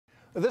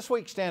This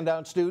week's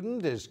Standout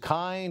Student is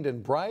kind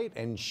and bright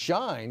and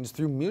shines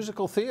through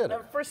musical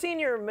theater. For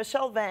senior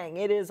Michelle Vang,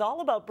 it is all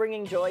about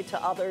bringing joy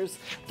to others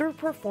through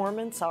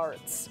performance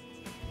arts.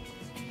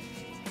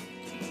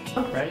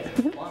 Ready?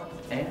 One,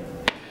 and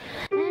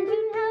you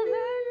never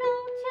know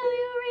till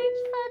you reach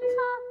the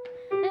top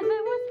if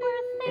it was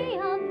worth the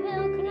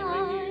uphill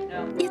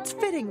climb. It's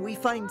fitting we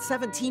find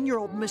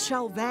 17-year-old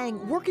Michelle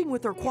Vang working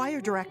with her choir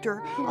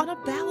director on a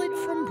ballad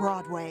from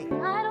Broadway.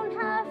 I don't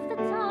have the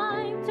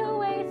time to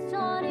waste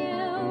on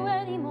you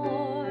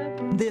anymore.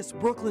 This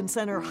Brooklyn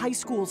Center high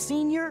school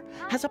senior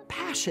has a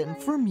passion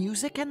for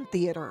music and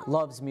theater.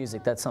 loves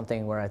music. That's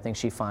something where I think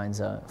she finds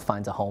a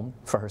home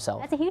for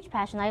herself. That's a huge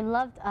passion. I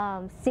loved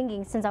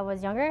singing since I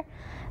was younger.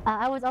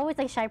 I was always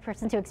a shy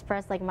person to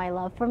express my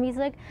love for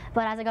music,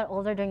 but as I got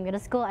older during middle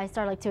school, I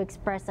started to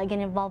express, get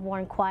involved more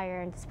in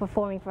choir and just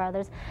performing for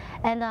others,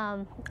 and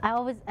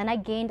I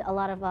gained a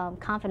lot of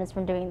confidence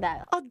from doing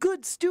that. A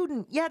good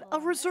student, yet a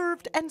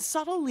reserved and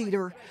subtle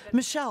leader,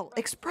 Michelle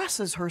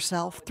expresses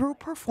herself through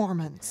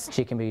performance.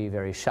 She can be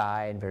very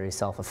shy and very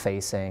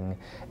self-effacing,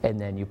 and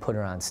then you put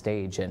her on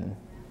stage and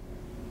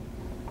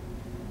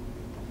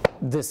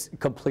this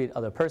complete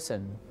other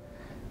person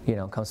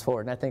comes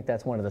forward. And I think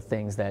that's one of the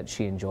things that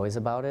she enjoys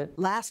about it.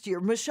 Last year,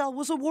 Michelle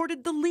was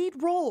awarded the lead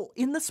role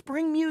in the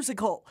spring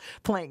musical,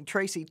 playing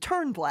Tracy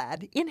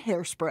Turnblad in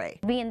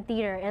Hairspray. Being in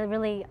theater,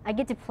 I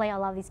get to play a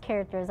lot of these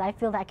characters I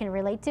feel that I can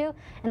relate to,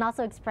 and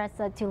also express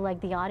that to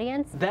the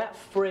audience. That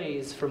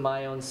phrase, for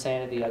my own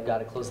sanity, I've got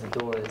to close the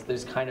door,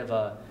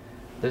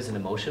 there's an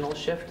emotional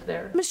shift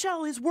there.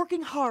 Michelle is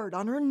working hard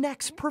on her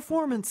next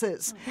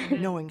performances,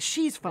 knowing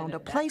she's found a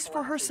place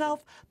for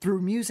herself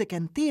through music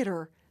and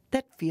theater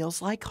that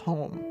feels like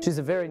home. She's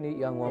a very neat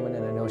young woman,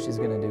 and I know she's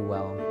going to do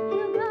well.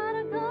 You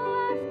gotta go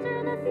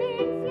after the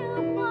things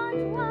you want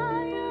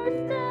while you're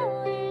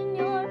still in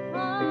your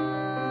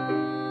prime.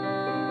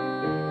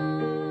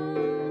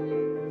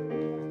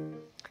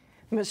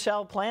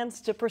 Michelle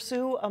plans to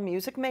pursue a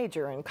music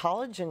major in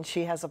college, and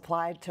she has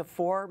applied to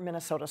 4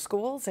 Minnesota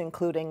schools,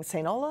 including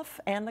St. Olaf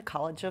and the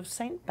College of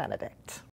St. Benedict.